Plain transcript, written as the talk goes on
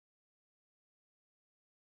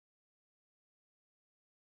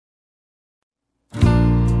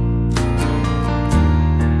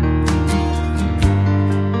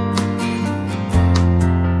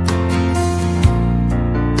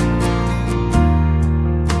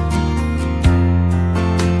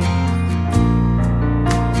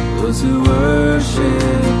Those who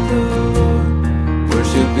worship the Lord,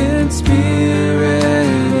 worship in spirit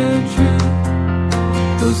and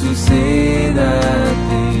truth. Those who say that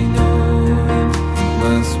they know Him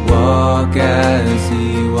must walk as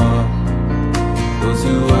He walked. Those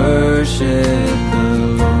who worship the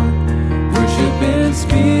Lord, worship in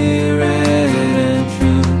spirit and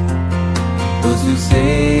truth. Those who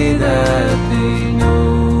say that they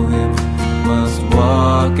know Him must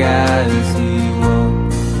walk as He walked.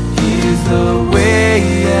 He is the way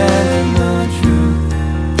and the truth,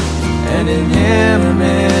 and in Him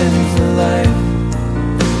is the life.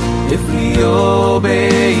 If we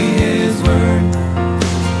obey His word,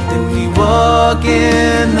 then we walk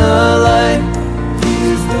in the light. He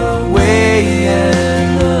is the way and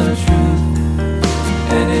the truth,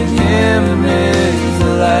 and in Him is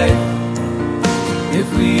the life. If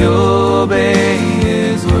we obey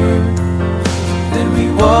His word, then we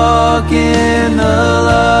walk in the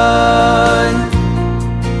light.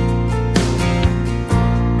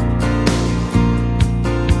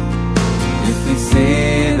 If we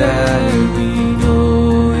say that we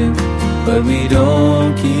know Him, but we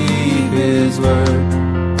don't keep His word,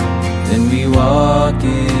 then we walk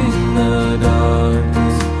in the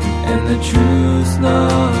darkness, and the truth's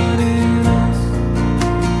not in us.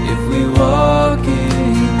 If we walk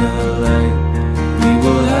in the light, we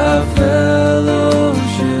will have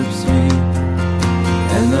fellowship sweet,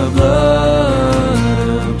 and the blood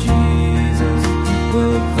of Jesus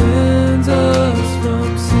will cleanse us from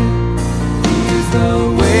sin. He is the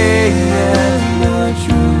way and the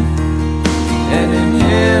truth, and in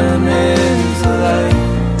Him is the life.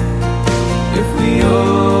 If we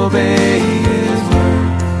obey His word,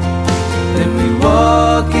 then we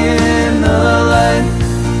walk in the light.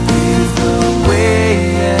 He is the way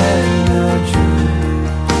and the truth,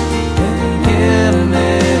 and in Him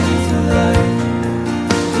is the life.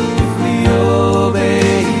 If we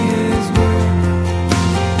obey His word,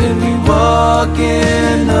 then we walk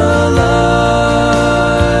in the light.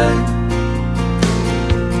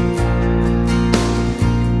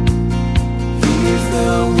 He is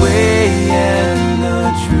the way and the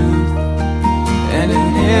truth, and in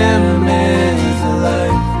Him is the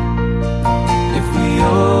life. If we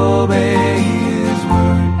obey His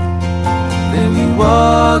word, then we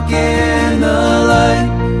walk in the light.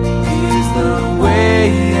 He is the way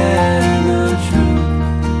and the truth,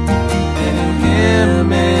 and in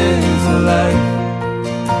Him is the life.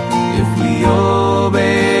 If we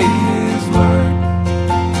obey His word,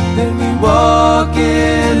 then we walk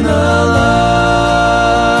in the light.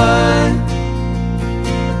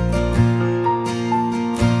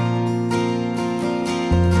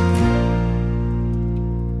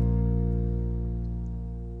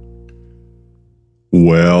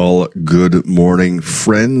 Well, good morning,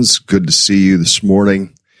 friends. Good to see you this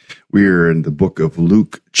morning. We are in the book of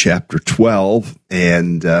Luke, chapter 12,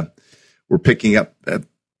 and we're picking up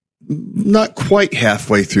not quite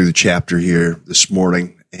halfway through the chapter here this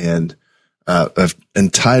morning, and I've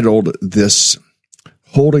entitled this,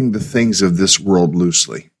 Holding the Things of This World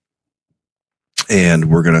Loosely. And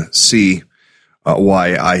we're going to see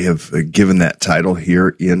why I have given that title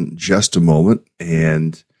here in just a moment,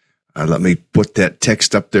 and let me put that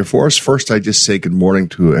text up there for us. First, I just say good morning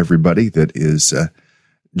to everybody that is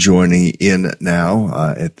joining in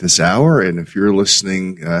now at this hour. And if you're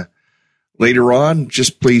listening later on,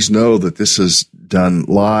 just please know that this is done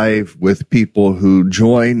live with people who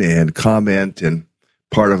join and comment, and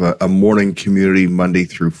part of a morning community Monday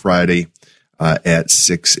through Friday at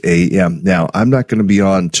 6 a.m. Now, I'm not going to be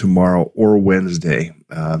on tomorrow or Wednesday.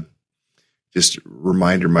 Just a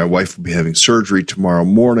reminder, my wife will be having surgery tomorrow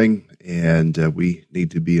morning, and we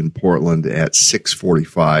need to be in Portland at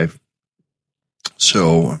 6:45.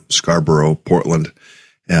 So Scarborough, Portland,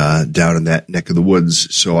 down in that neck of the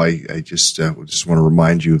woods. So I just want to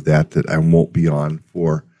remind you of that I won't be on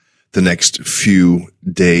for the next few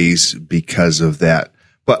days because of that.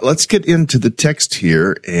 But let's get into the text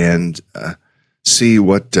here and see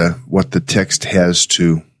what the text has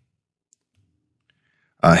to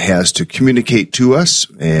communicate to us,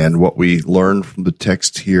 and what we learn from the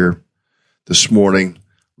text here this morning,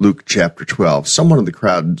 Luke chapter 12. Someone in the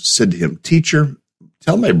crowd said to him, "Teacher,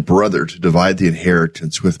 tell my brother to divide the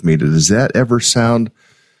inheritance with me." Does that ever sound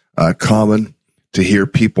common to hear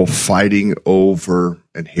people fighting over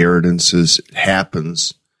inheritances? It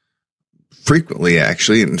happens frequently,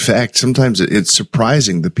 actually. In fact, sometimes it's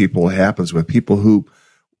surprising the people it happens with. People whom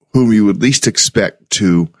you would least expect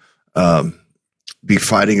to be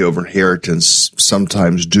fighting over inheritance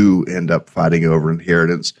sometimes do end up fighting over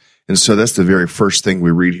inheritance. And so that's the very first thing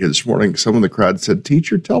we read here this morning. Someone in the crowd said,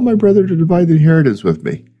 "Teacher, tell my brother to divide the inheritance with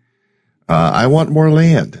me." I want more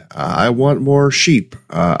land. I want more sheep.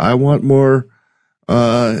 I want more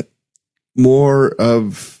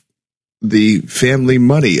of the family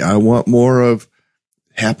money. I want more of,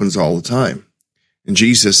 happens all the time. And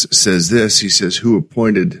Jesus says this, he says, who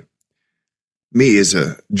appointed me as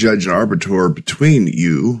a judge and arbiter between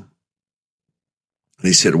you? And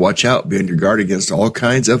he said, watch out, be on your guard against all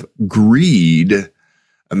kinds of greed.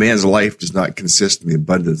 A man's life does not consist in the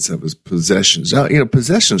abundance of his possessions. Now,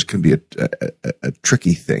 possessions can be a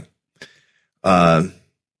tricky thing. And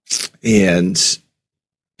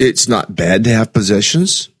it's not bad to have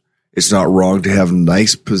possessions. It's not wrong to have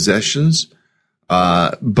nice possessions.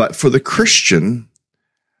 But for the Christian,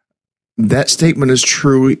 that statement is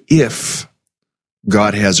true if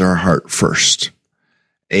God has our heart first.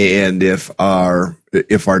 And if our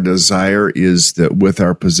desire is that with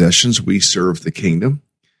our possessions, we serve the kingdom.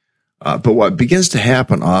 But what begins to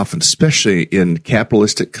happen often, especially in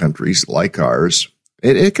capitalistic countries like ours,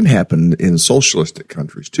 it can happen in socialistic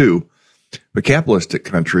countries too, but capitalistic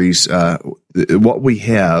countries, what we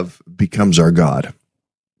have becomes our God.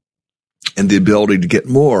 And the ability to get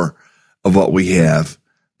more of what we have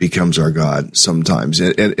becomes our God sometimes.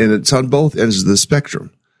 And it's on both ends of the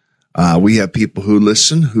spectrum. We have people who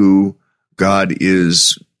listen, who God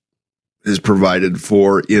is provided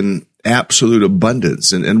for in absolute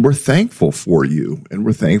abundance. And we're thankful for you. And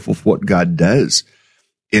we're thankful for what God does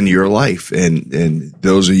in your life. And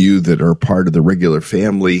those of you that are part of the regular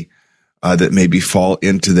family that maybe fall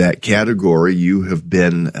into that category, you have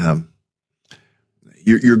been,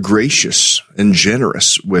 you're gracious and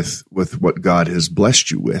generous with what God has blessed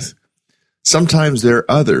you with. Sometimes there are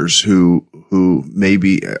others who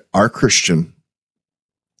maybe are Christian,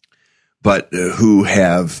 but who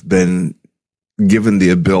have been given the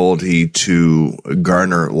ability to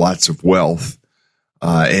garner lots of wealth,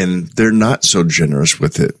 and they're not so generous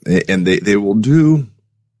with it. And they will do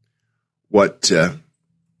what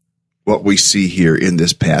we see here in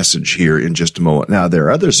this passage here in just a moment. Now, there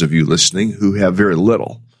are others of you listening who have very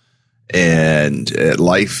little, and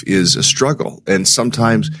life is a struggle. And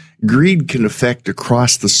sometimes greed can affect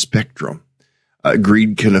across the spectrum.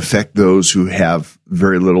 Greed can affect those who have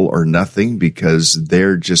very little or nothing because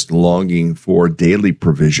they're just longing for daily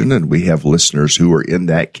provision. And we have listeners who are in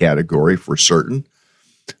that category for certain,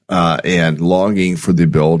 and longing for the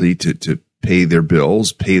ability to pay their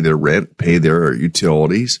bills, pay their rent, pay their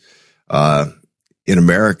utilities. In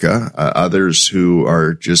America, others who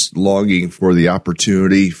are just longing for the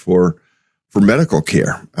opportunity for medical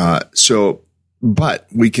care. But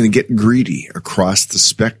we can get greedy across the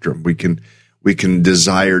spectrum. We can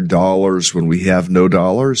desire dollars when we have no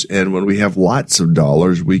dollars, and when we have lots of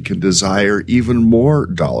dollars, we can desire even more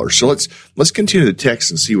dollars. So let's continue the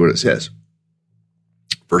text and see what it says.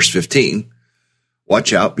 Verse 15.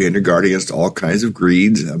 Watch out, be on your guard against all kinds of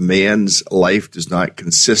greeds. A man's life does not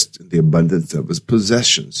consist in the abundance of his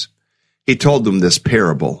possessions. He told them this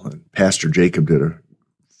parable, and Pastor Jacob did a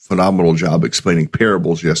phenomenal job explaining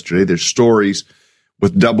parables yesterday. They're stories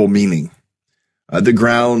with double meaning. The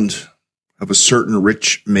ground of a certain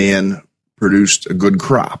rich man produced a good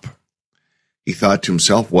crop. He thought to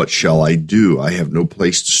himself, what shall I do? I have no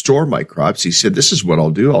place to store my crops. He said, this is what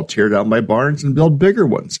I'll do. I'll tear down my barns and build bigger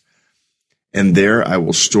ones. And there I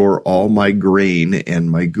will store all my grain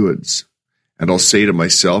and my goods. And I'll say to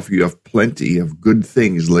myself, you have plenty of good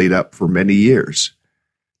things laid up for many years.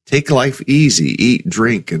 Take life easy, eat,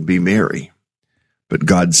 drink, and be merry. But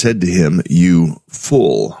God said to him, you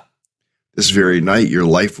fool, this very night your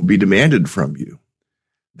life will be demanded from you.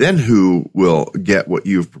 Then who will get what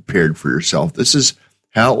you have prepared for yourself? This is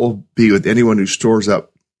how it will be with anyone who stores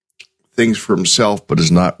up things for himself, but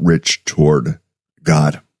is not rich toward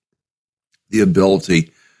God. The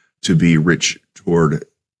ability to be rich toward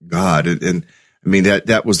God. And I mean,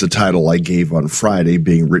 that was the title I gave on Friday,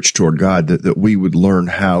 being rich toward God, that we would learn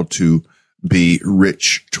how to be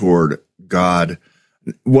rich toward God,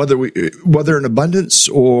 whether in abundance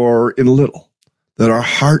or in little, that our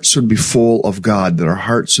hearts would be full of God, that our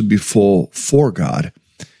hearts would be full for God,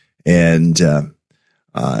 and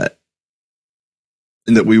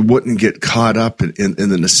that we wouldn't get caught up in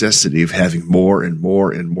the necessity of having more and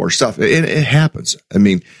more and more stuff. And it happens. I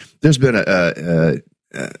mean, there's been a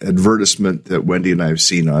advertisement that Wendy and I have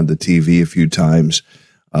seen on the TV a few times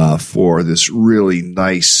for this really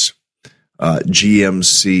nice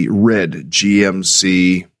GMC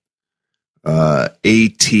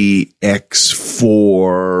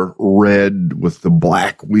ATX4 red with the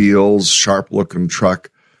black wheels, sharp looking truck.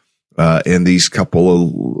 And these couple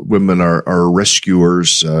of women are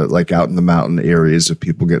rescuers, like out in the mountain areas. If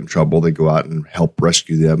people get in trouble, they go out and help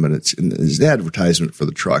rescue them. And it's an advertisement for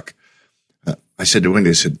the truck. I said to Wendy,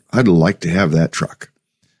 I said, I'd like to have that truck,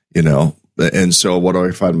 And so what do I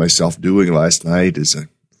find myself doing last night is I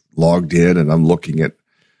logged in and I'm looking at,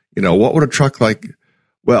 what would a truck like,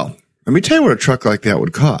 well, let me tell you what a truck like that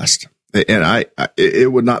would cost. And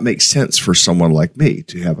it would not make sense for someone like me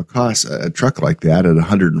to have a truck like that at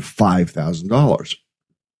 $105,000.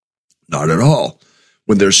 Not at all.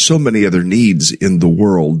 When there's so many other needs in the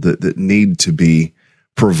world that need to be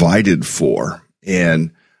provided for.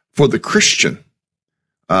 And for the Christian,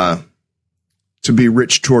 to be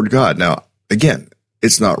rich toward God. Now, again,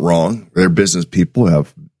 it's not wrong. They're business people who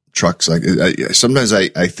have trucks like, sometimes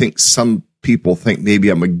I think some people think maybe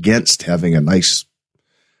I'm against having a nice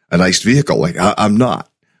vehicle. Like I'm not.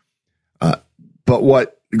 But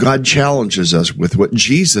what God challenges us with, what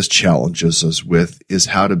Jesus challenges us with, is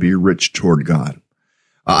how to be rich toward God.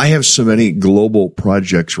 I have so many global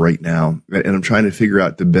projects right now, and I'm trying to figure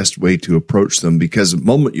out the best way to approach them, because the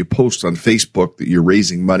moment you post on Facebook that you're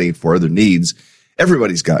raising money for other needs,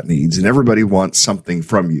 everybody's got needs and everybody wants something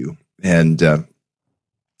from you. And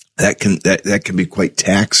that can be quite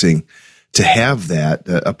taxing to have that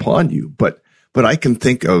upon you. But I can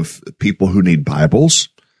think of people who need Bibles,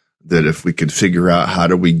 that if we could figure out how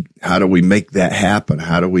do we make that happen?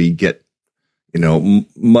 How do we get,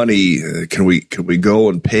 money? Can we go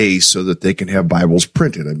and pay so that they can have Bibles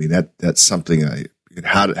printed? I mean, that's something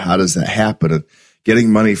how does that happen? And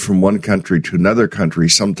getting money from one country to another country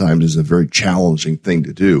sometimes is a very challenging thing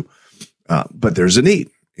to do. But there's a need,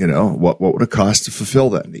 what would it cost to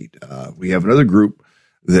fulfill that need? We have another group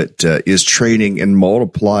that is training and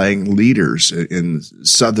multiplying leaders in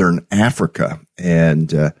Southern Africa,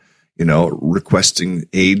 and requesting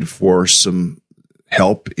aid for some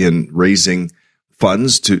help in raising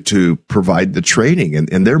funds to provide the training,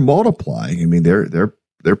 and they're multiplying. I mean,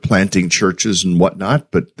 they're planting churches and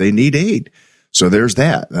whatnot, but they need aid. So there's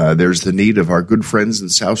that. There's the need of our good friends in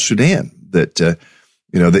South Sudan that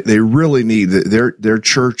they really need. Their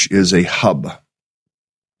church is a hub,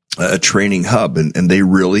 a training hub, and they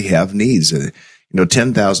really have needs.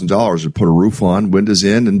 $10,000 to put a roof on, windows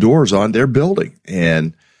in, and doors on their building,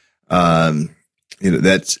 and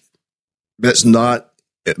that's not,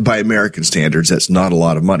 by American standards, that's not a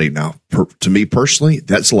lot of money. Now, to me personally,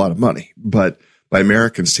 that's a lot of money, but by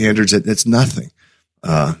American standards, that's nothing.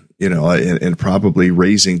 And probably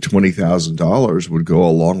raising $20,000 would go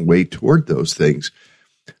a long way toward those things.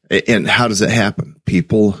 And how does that happen?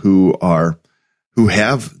 People who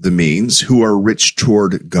have the means, who are rich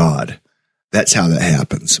toward God. That's how that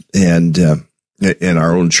happens. And in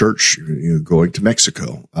our own church, going to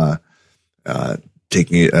Mexico,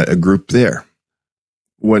 taking a group there.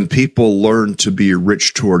 When people learn to be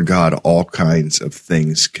rich toward God, all kinds of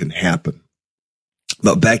things can happen.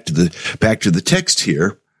 But back to the text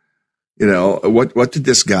here, what did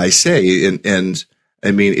this guy say? And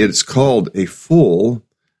I mean, it's called a fool.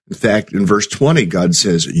 In fact, in verse 20, God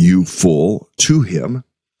says, "You fool," to him.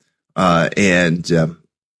 And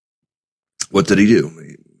what did he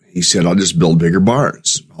do? He said, "I'll just build bigger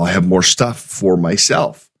barns. I'll have more stuff for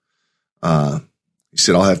myself." He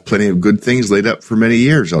said, "I'll have plenty of good things laid up for many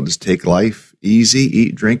years. I'll just take life easy,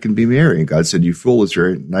 eat, drink, and be merry." And God said, "You fool, this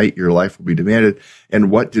very night your life will be demanded." And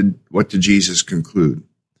what did Jesus conclude?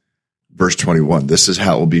 Verse 21, "This is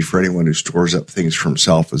how it will be for anyone who stores up things for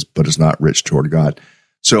himself, but is not rich toward God."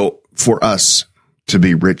 So for us to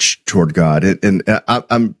be rich toward God, and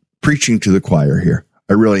I'm preaching to the choir here.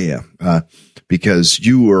 I really am, because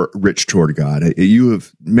you are rich toward God.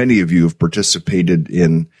 Many of you have participated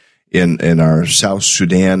in our South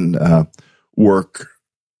Sudan work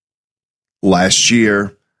last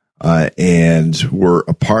year, and were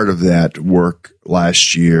a part of that work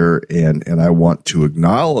last year. And I want to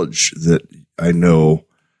acknowledge that I know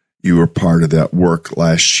you were part of that work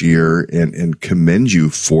last year, and commend you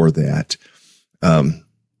for that. And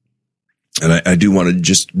I do want to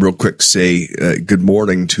just real quick say good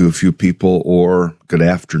morning to a few people, or good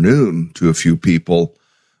afternoon to a few people.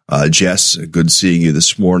 Jess, good seeing you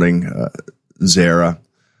this morning. Zara,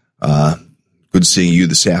 good seeing you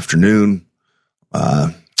this afternoon.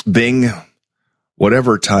 Bing,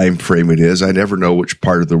 whatever time frame it is, I never know which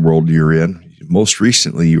part of the world you're in. Most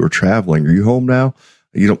recently, you were traveling. Are you home now?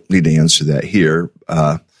 You don't need to answer that here,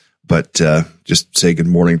 but just say good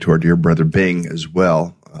morning to our dear brother Bing as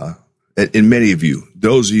well. And many of you,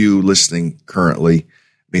 those of you listening currently,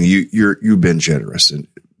 I mean, you've been generous,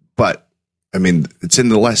 but I mean, it's in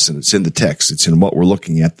the lesson, it's in the text, it's in what we're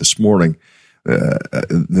looking at this morning.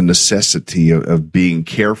 The necessity of being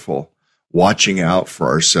careful, watching out for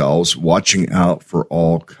ourselves, watching out for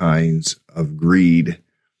all kinds of greed.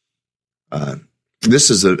 this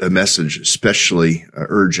is a message especially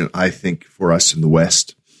urgent, I think, for us in the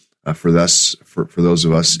West, for those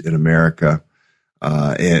of us in America.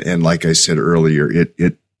 And like I said earlier,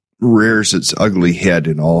 it rears its ugly head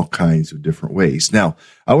in all kinds of different ways. Now,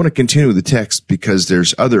 I want to continue the text because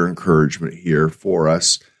there's other encouragement here for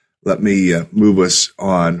us. Let me move us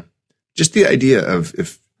on. Just the idea of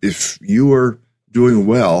if you are doing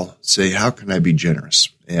well, say, how can I be generous?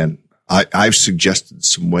 And I've suggested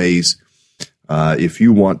some ways. If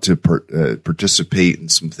you want to participate in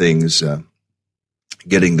some things,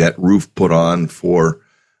 getting that roof put on for,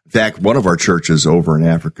 in fact, one of our churches over in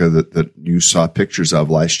Africa that you saw pictures of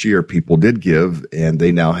last year, people did give, and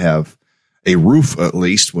they now have a roof, at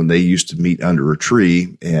least, when they used to meet under a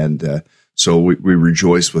tree. And so we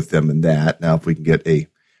rejoice with them in that. Now, if we can get a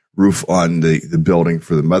roof on the building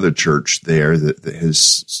for the mother church there that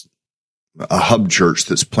has a hub church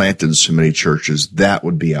that's planted so many churches, that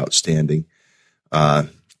would be outstanding.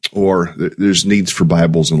 Or there's needs for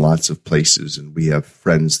Bibles in lots of places, and we have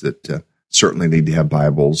friends that certainly need to have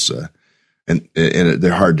Bibles, and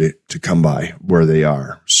they're hard to come by where they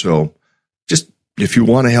are. So just if you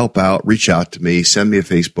want to help out, reach out to me, send me a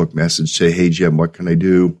Facebook message, say, hey, Jim, what can I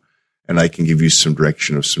do? And I can give you some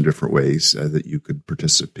direction of some different ways that you could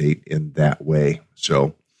participate in that way.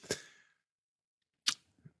 So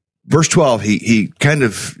verse 12, he kind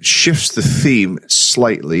of shifts the theme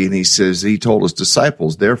slightly, and he says, he told his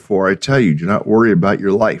disciples, therefore, I tell you, do not worry about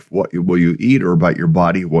your life, will you eat, or about your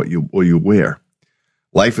body, will you wear.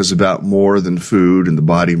 Life is about more than food, and the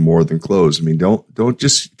body more than clothes. I mean, don't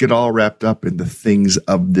just get all wrapped up in the things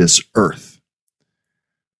of this earth.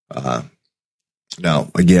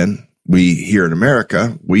 Now, again, we here in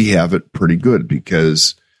America, we have it pretty good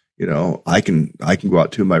because, you know, I can go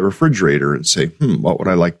out to my refrigerator and say, what would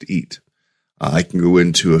I like to eat? I can go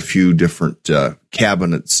into a few different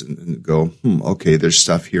cabinets and go, okay, there's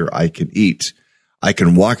stuff here I can eat. I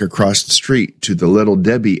can walk across the street to the Little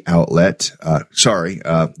Debbie outlet,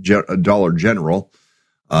 Dollar General,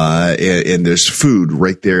 and there's food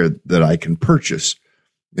right there that I can purchase.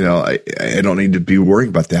 You know, I don't need to be worrying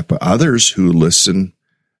about that, but others who listen,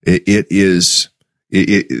 they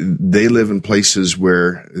live in places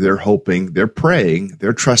where they're hoping, they're praying,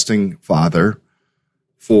 they're trusting Father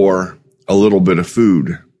for a little bit of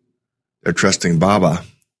food. They're trusting Baba,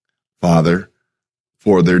 Father,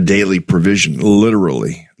 for their daily provision,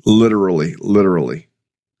 literally,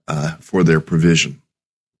 for their provision.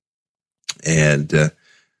 And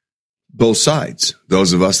both sides,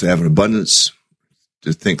 those of us that have an abundance,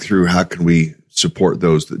 to think through how can we support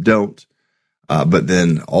those that don't. But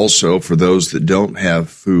then also for those that don't have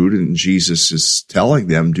food, and Jesus is telling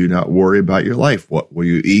them, do not worry about your life. What will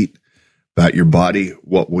you eat? About your body,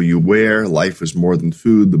 what will you wear? Life is more than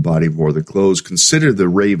food, the body more than clothes. Consider the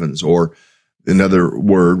ravens, or another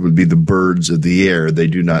word would be the birds of the air. They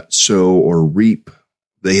do not sow or reap.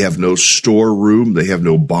 They have no storeroom. They have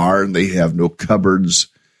no barn. They have no cupboards.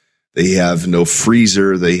 They have no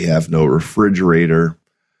freezer. They have no refrigerator.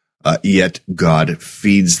 Yet God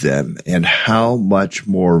feeds them. And how much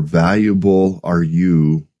more valuable are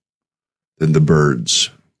you than the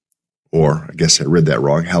birds? Or I guess I read that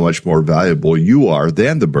wrong. How much more valuable you are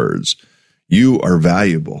than the birds. You are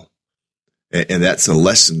valuable. And that's a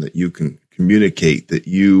lesson that you can communicate, that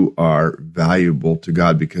you are valuable to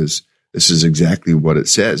God, because this is exactly what it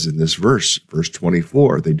says in this verse, verse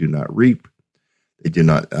 24. They do not reap.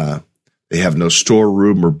 They have no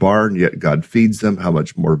storeroom or barn, yet God feeds them. How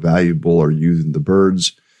much more valuable are you than the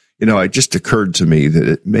birds? You know, it just occurred to me that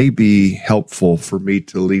it may be helpful for me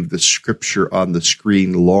to leave the scripture on the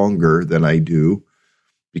screen longer than I do,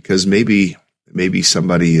 because maybe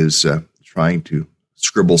somebody is trying to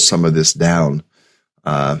scribble some of this down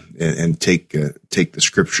and take the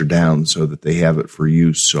scripture down so that they have it for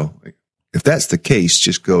use. So if that's the case,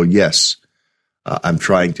 just go, yes, I'm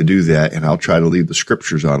trying to do that, and I'll try to leave the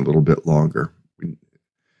scriptures on a little bit longer.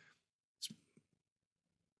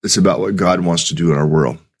 It's about what God wants to do in our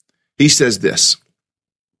world. He says this,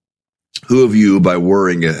 who of you by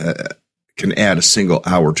worrying can add a single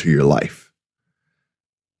hour to your life?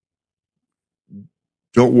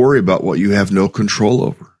 Don't worry about what you have no control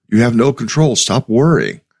over. You have no control. Stop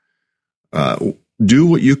worrying. Do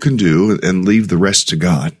what you can do and leave the rest to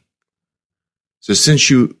God. So since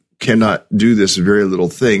you cannot do this very little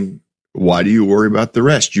thing, why do you worry about the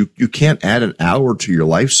rest? You can't add an hour to your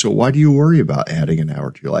life, so why do you worry about adding an hour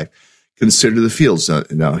to your life? Consider the fields.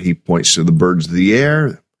 Now he points to the birds of the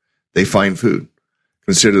air. They find food.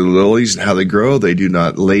 Consider the lilies and how they grow. They do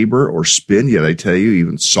not labor or spin. Yet I tell you,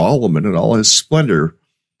 even Solomon in all his splendor,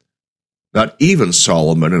 not even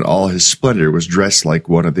Solomon in all his splendor was dressed like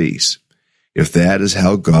one of these. If that is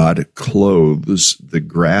how God clothes the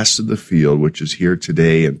grass of the field, which is here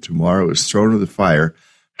today and tomorrow is thrown into the fire,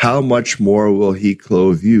 how much more will he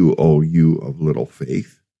clothe you, O you of little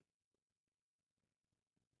faith?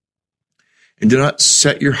 And do not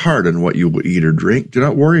set your heart on what you will eat or drink. Do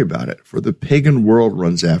not worry about it, for the pagan world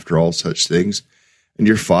runs after all such things, and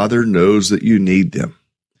your Father knows that you need them.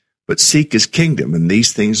 But seek his kingdom, and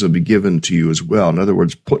these things will be given to you as well. In other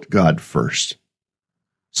words, put God first.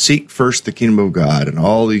 Seek first the kingdom of God, and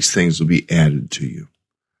all these things will be added to you.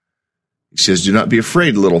 He says, do not be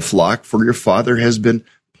afraid, little flock, for your Father has been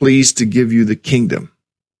pleased to give you the kingdom.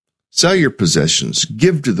 Sell your possessions,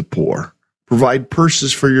 give to the poor. Provide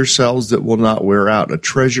purses for yourselves that will not wear out, a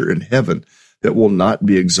treasure in heaven that will not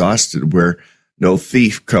be exhausted, where no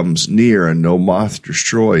thief comes near and no moth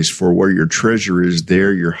destroys. For where your treasure is,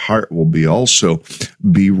 there your heart will be also.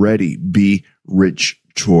 Be ready, be rich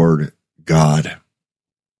toward God.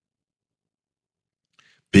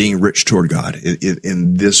 Being rich toward God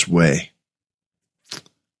in this way.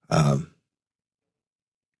 Would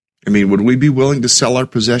we be willing to sell our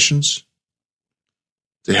possessions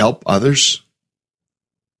to help others?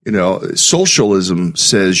 Socialism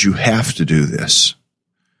says you have to do this.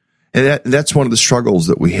 And that's one of the struggles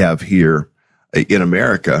that we have here in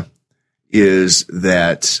America is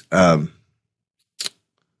that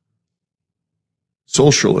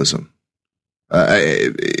socialism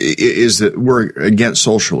is that we're against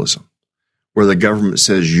socialism, where the government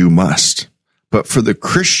says you must. But for the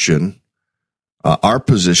Christian, our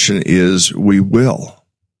position is we will.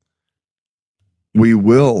 We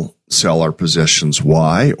will sell our possessions.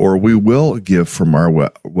 Why? Or we will give from our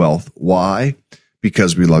wealth. Why?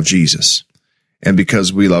 Because we love Jesus and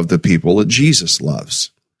because we love the people that Jesus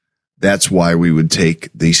loves. That's why we would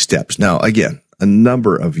take these steps. Now, again, a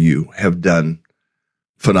number of you have done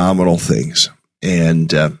phenomenal things,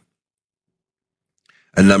 and a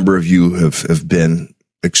number of you have been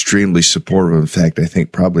extremely supportive. In fact, I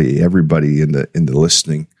think probably everybody in the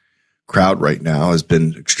listening crowd right now has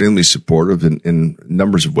been extremely supportive in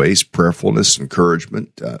numbers of ways: prayerfulness,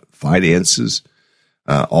 encouragement, finances,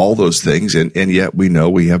 all those things. And yet we know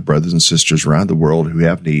we have brothers and sisters around the world who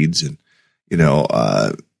have needs, and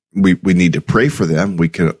we need to pray for them. We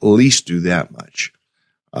can at least do that much.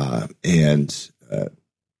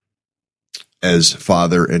 As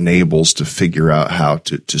Father enables to figure out how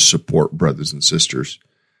to support brothers and sisters,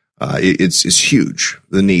 it's huge,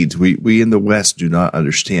 the needs. We in the West do not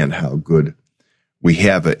understand how good we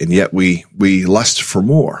have it, and yet we lust for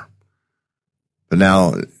more. But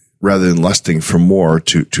now, rather than lusting for more,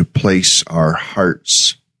 to place our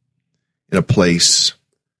hearts in a place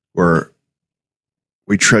where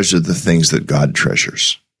we treasure the things that God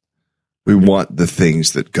treasures. We want the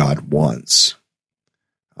things that God wants.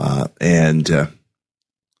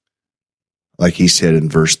 Like he said in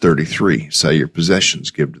verse 33, sell your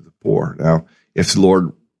possessions, give to the poor. Now, if the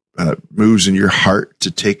Lord moves in your heart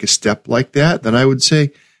to take a step like that, then I would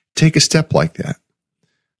say take a step like that.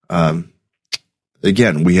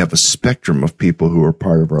 Again, we have a spectrum of people who are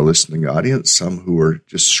part of our listening audience, some who are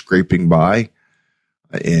just scraping by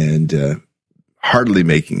and hardly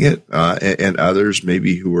making it, and others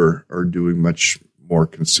maybe who are doing much more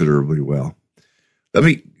considerably well. Let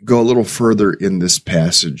me go a little further in this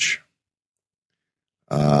passage.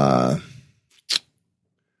 Wow,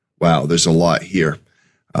 there's a lot here.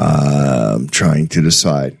 I'm trying to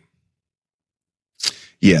decide.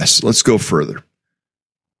 Yes, let's go further.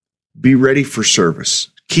 Be ready for service.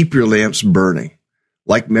 Keep your lamps burning,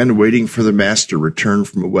 like men waiting for the master return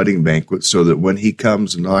from a wedding banquet, so that when he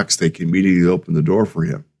comes and knocks, they can immediately open the door for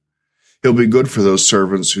him. He'll be good for those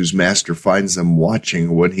servants whose master finds them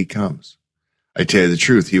watching when he comes. I tell you the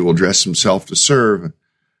truth, he will dress himself to serve,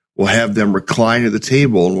 will have them recline at the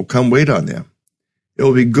table, and will come wait on them. It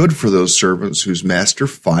will be good for those servants whose master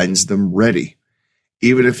finds them ready,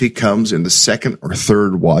 even if he comes in the second or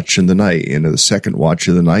third watch in the night. The second watch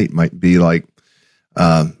of the night might be like,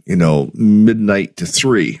 midnight to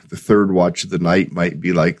 3. The third watch of the night might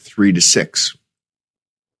be like 3 to 6.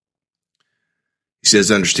 He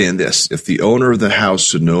says, understand this. If the owner of the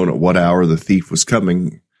house had known at what hour the thief was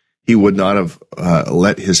coming, he would not have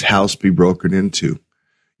let his house be broken into.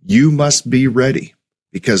 You must be ready,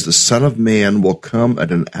 because the Son of Man will come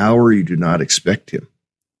at an hour you do not expect him.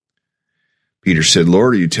 Peter said,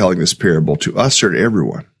 Lord, are you telling this parable to us or to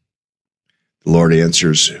everyone? The Lord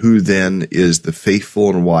answers, who then is the faithful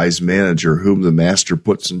and wise manager whom the master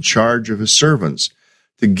puts in charge of his servants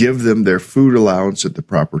to give them their food allowance at the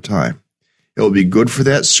proper time? It will be good for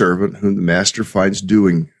that servant whom the master finds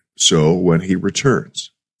doing so when he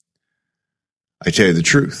returns. I tell you the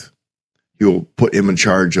truth. he will put him in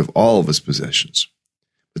charge of all of his possessions.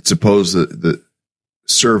 But suppose that the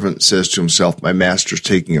servant says to himself, my master's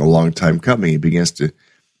taking a long time coming. He begins to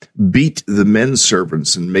beat the men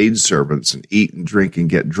servants and maid servants and eat and drink and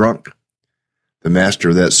get drunk. The master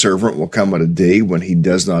of that servant will come at a day when he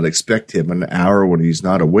does not expect him, an hour when he's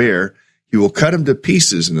not aware. He will cut him to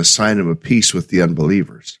pieces and assign him a piece with the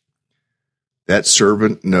unbelievers. That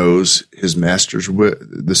servant knows his master's will.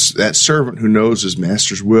 That servant who knows his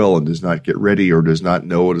master's will and does not get ready or does not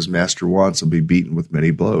know what his master wants will be beaten with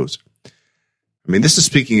many blows. I mean, this is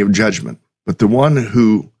speaking of judgment. But the one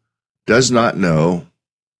who does not know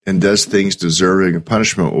and does things deserving of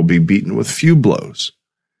punishment will be beaten with few blows.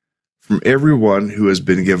 From everyone who has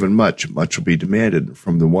been given much, much will be demanded.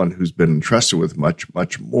 From the one who's been entrusted with much,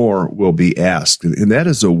 much more will be asked. And that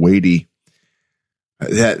is a weighty,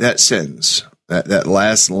 that sentence, that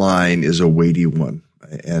last line is a weighty one.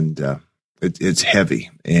 And it's heavy.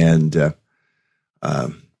 And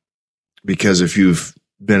because if you've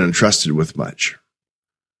been entrusted with much,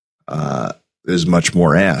 there's much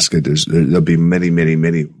more asked. There'll be many, many,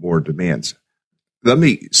 many more demands. Let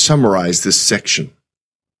me summarize this section.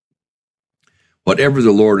 Whatever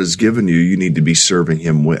the Lord has given you, you need to be serving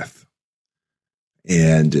him with.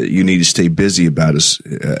 And you need to stay busy about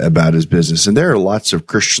his business. And there are lots of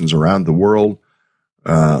Christians around the world,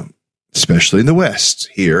 especially in the West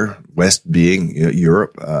here, West being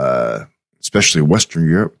Europe, especially Western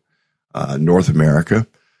Europe, North America,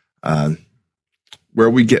 where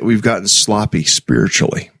we've gotten sloppy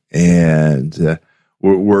spiritually. And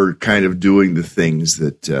we're kind of doing the things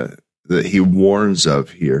that he warns of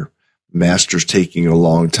here. Master's taking a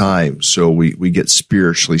long time, so we get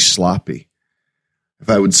spiritually sloppy. If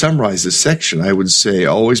I would summarize this section, I would say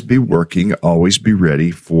always be working, always be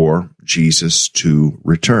ready for Jesus to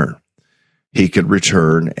return. He could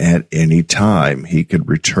return at any time. He could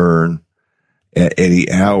return at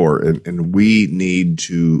any hour, and we need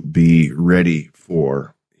to be ready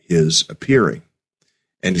for his appearing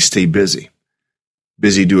and to stay busy.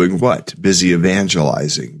 Busy doing what? Busy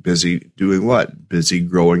evangelizing. Busy doing what? Busy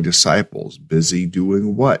growing disciples. Busy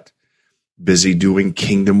doing what? Busy doing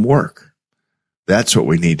kingdom work. That's what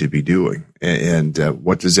we need to be doing. And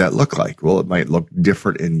what does that look like? Well, it might look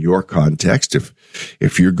different in your context.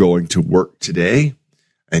 If you're going to work today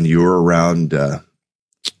and you're around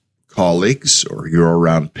colleagues or you're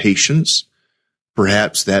around patients,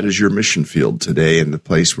 perhaps that is your mission field today and the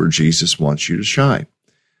place where Jesus wants you to shine.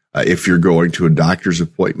 If you're going to a doctor's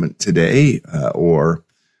appointment today, or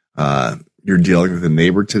you're dealing with a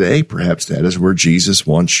neighbor today, perhaps that is where Jesus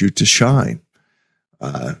wants you to shine.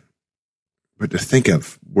 But to think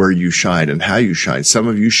of where you shine and how you shine. Some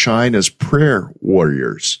of you shine as prayer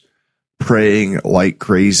warriors, praying like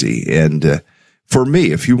crazy. And for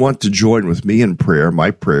me, if you want to join with me in prayer,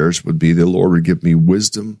 my prayers would be the Lord would give me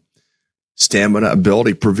wisdom, stamina,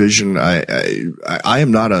 ability, provision. I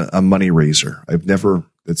am not a money raiser.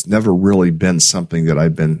 It's never really been something that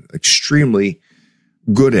I've been extremely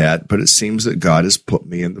good at, but it seems that God has put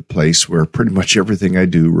me in the place where pretty much everything I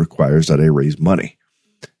do requires that I raise money.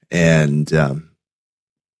 And,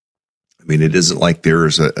 it isn't like there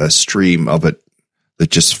is a stream of it that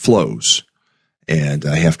just flows. And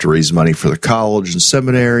I have to raise money for the college and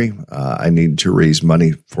seminary. I need to raise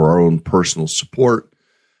money for our own personal support.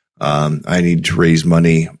 I need to raise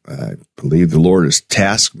money. I believe the Lord has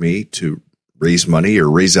tasked me to raise money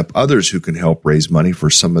or raise up others who can help raise money for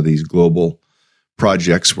some of these global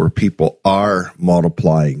projects where people are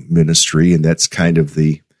multiplying ministry. And that's kind of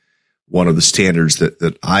one of the standards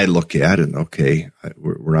that I look at. And okay,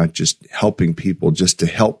 we're not just helping people just to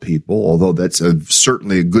help people, although that's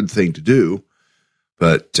certainly a good thing to do.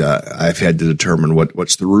 But I've had to determine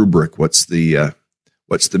what's the rubric, what's the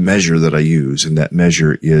measure that I use, and that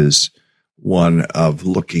measure is one of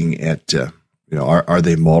looking at are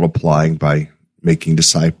they multiplying by making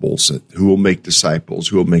disciples? Who will make disciples?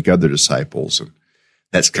 Who will make other disciples? And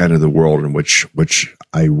that's kind of the world in which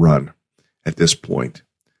I run at this point.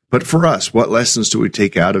 But for us, what lessons do we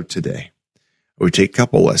take out of today? We take a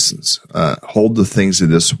couple lessons. Hold the things of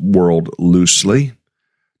this world loosely.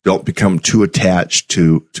 Don't become too attached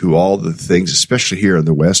to all the things, especially here in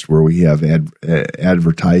the West where we have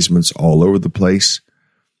advertisements all over the place.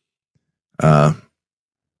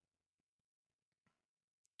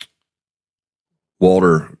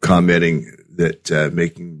 Walter commenting that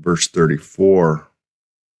making verse 34,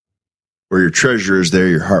 where your treasure is, there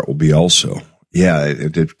your heart will be also. Yeah,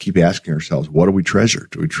 to keep asking ourselves, what do we treasure?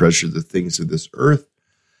 Do we treasure the things of this earth?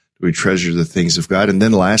 Do we treasure the things of God? And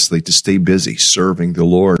then lastly, to stay busy serving the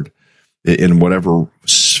Lord in whatever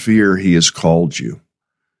sphere he has called you.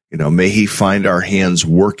 May he find our hands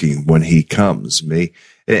working when he comes.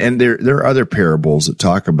 And there are other parables that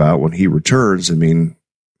talk about when he returns.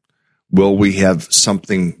 Will we have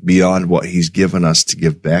something beyond what he's given us to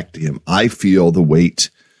give back to him? I feel the weight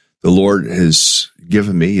the Lord has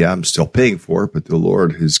given me. Yeah, I'm still paying for it, but the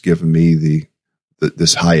Lord has given me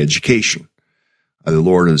this high education. The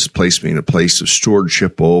Lord has placed me in a place of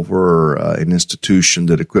stewardship over an institution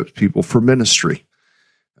that equips people for ministry.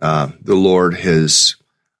 The Lord has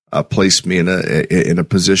placed me in a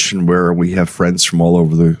position where we have friends from all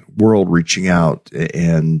over the world reaching out,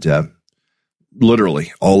 and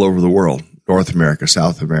literally all over the world: North America,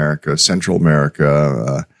 South America, Central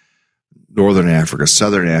America, Northern Africa,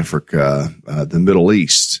 Southern Africa, the Middle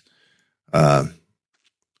East.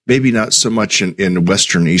 Maybe not so much in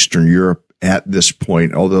Western Eastern Europe at this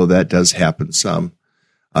point, although that does happen some.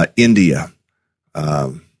 India,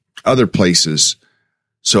 other places.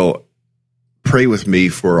 So pray with me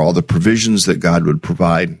for all the provisions that God would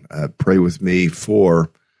provide. Pray with me for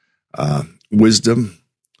wisdom.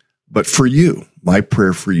 But for you, my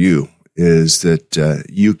prayer for you is that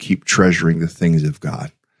you keep treasuring the things of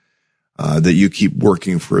God, that you keep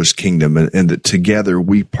working for his kingdom, and that together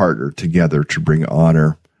we partner together to bring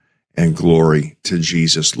honor and glory to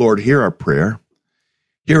Jesus. Lord, hear our prayer.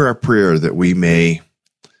 Hear our prayer that we may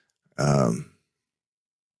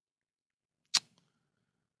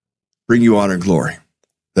bring you honor and glory,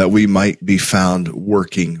 that we might be found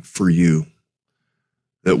working for you,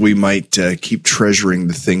 that we might keep treasuring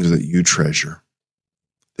the things that you treasure,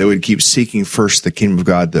 that we'd keep seeking first the kingdom of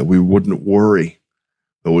God, that we wouldn't worry,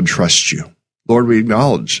 but would trust you. Lord, we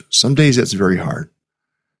acknowledge some days that's very hard,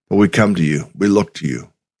 but we come to you, we look to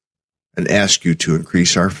you, and ask you to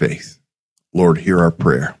increase our faith. Lord, hear our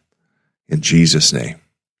prayer. In Jesus' name,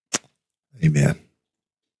 amen.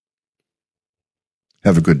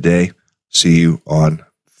 Have a good day. See you on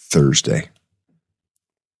Thursday.